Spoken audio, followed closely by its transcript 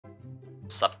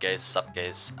Sup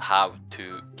guys, how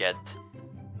to get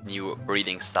new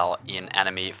breeding style in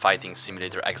Anime Fighting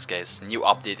Simulator X, guys. New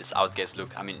update is out, guys.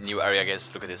 Look, I mean new area,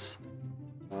 guys. Look at this.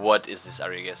 What is this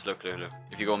area, guys? Look.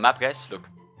 If you go map, guys, look.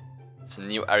 It's a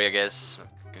new area, guys.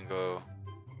 You can go,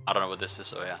 I don't know what this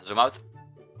is. Oh yeah, zoom out.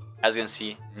 As you can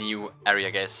see, new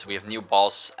area, guys. We have new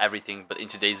balls, everything. But in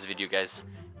today's video, guys,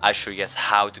 I show you guys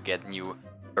how to get new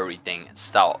breeding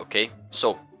style. Okay,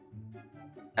 so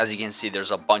as you can see,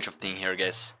 there's a bunch of things here,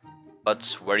 guys.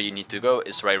 But where you need to go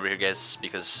is right over here, guys,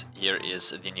 because here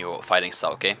is the new fighting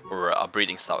style, okay, or a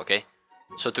breeding style, okay.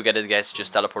 So to get it, guys,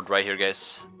 just teleport right here,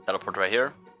 guys. Teleport right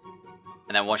here,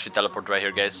 and then once you teleport right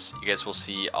here, guys, you guys will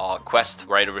see a quest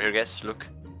right over here, guys. Look,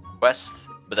 quest,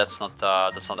 but that's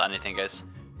not anything, guys.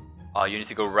 You need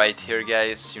to go right here,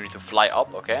 guys. You need to fly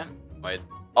up, okay. Wait.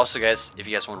 Also, guys, if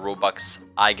you guys want Robux,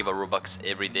 I give a Robux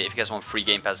every day. If you guys want free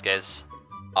Game Pass, guys,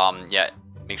 yeah,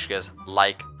 make sure you guys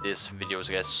like this videos,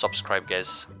 guys. Subscribe,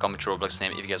 guys. Comment your Roblox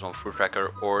name if you guys want Fruit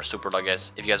Tracker or Super Luck,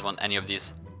 guys. If you guys want any of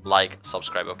these, like,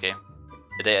 subscribe, okay.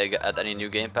 Did I add any new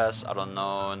Game Pass? I don't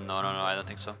know. No, I don't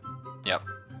think so. Yeah.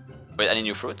 Wait, any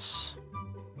new fruits?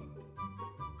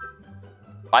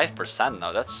 5%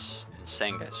 now. That's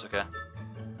insane, guys. Okay.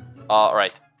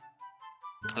 Alright.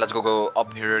 Let's go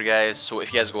up here, guys. So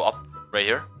if you guys go up right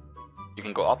here, you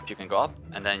can go up,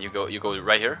 and then you go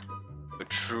right here. Go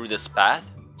through this path.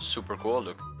 Super cool.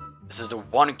 Look. This is the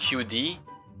 1 QD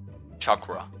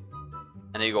Chakra.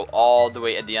 And then you go all the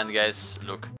way at the end, guys.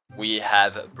 Look. We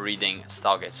have breeding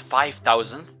style, guys.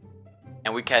 5,000.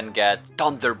 And we can get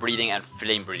thunder breeding and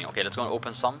flame breeding. Okay, let's go and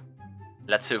open some.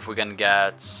 Let's see if we can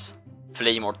get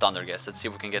flame or thunder, guys. Let's see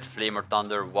if we can get flame or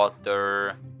thunder.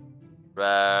 Water.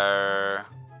 Rare.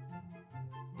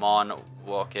 Come on.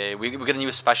 Okay, we get a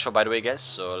new special, by the way, guys.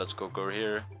 So let's go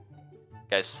here.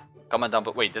 Guys, comment down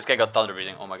below. Wait, this guy got thunder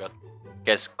breeding. Oh my god.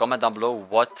 Guys, comment down below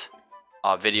what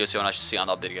videos you want to see on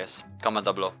the update, guys. Comment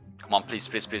down below. Come on, please.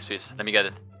 Let me get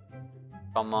it.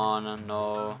 Come on,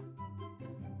 no.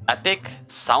 Epic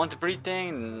sound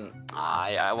breathing.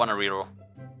 I want to reroll.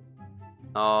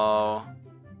 No.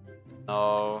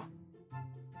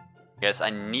 Guys,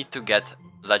 I need to get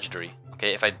legendary.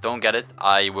 Okay, if I don't get it,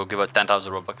 I will give out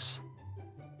 10,000 Robux.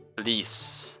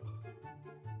 Please.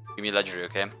 Give me legendary,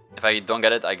 okay? If I don't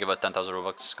get it, I give out 10,000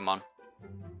 Robux. Come on.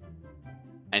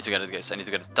 I need to get it, guys. I need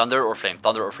to get it. Thunder or flame.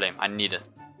 I need it,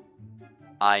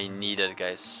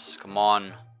 guys. Come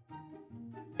on.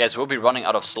 Guys, we'll be running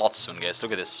out of slots soon, guys.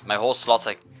 Look at this. My whole slot's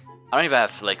like, I don't even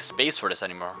have like space for this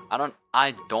anymore. I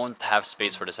don't have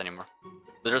space for this anymore.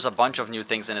 But there's a bunch of new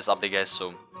things in this update, guys,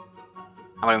 so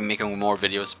I'm gonna be making more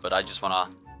videos, but I just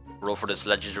wanna roll for this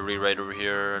legendary right over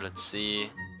here. Let's see.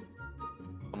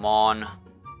 Come on.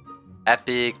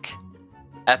 Epic.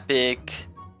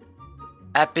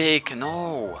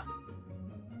 No.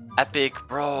 Epic,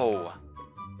 bro.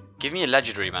 Give me a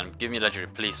legendary, man. Give me a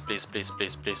legendary. Please.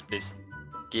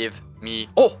 Give me...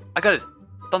 Oh! I got it!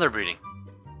 Thunder breeding.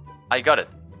 I got it,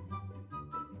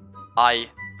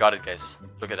 guys.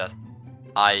 Look at that.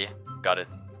 I got it.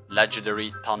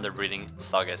 Legendary thunder breeding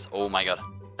style, guys. Oh my god.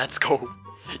 Let's go.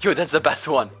 Yo, that's the best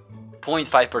one.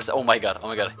 0.5%. Oh my god.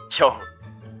 Yo.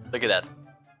 Look at that.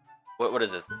 What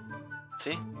is it?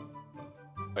 See?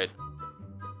 Wait.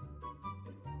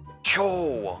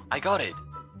 Yo! I got it.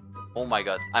 Oh my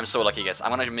god. I'm so lucky, guys. I'm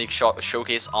gonna make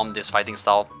showcase on this fighting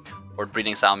style. Or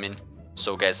breeding style, I mean.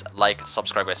 So guys, like,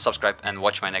 subscribe, guys, and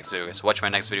watch my next video, guys. Watch my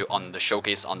next video on the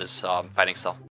showcase on this fighting style.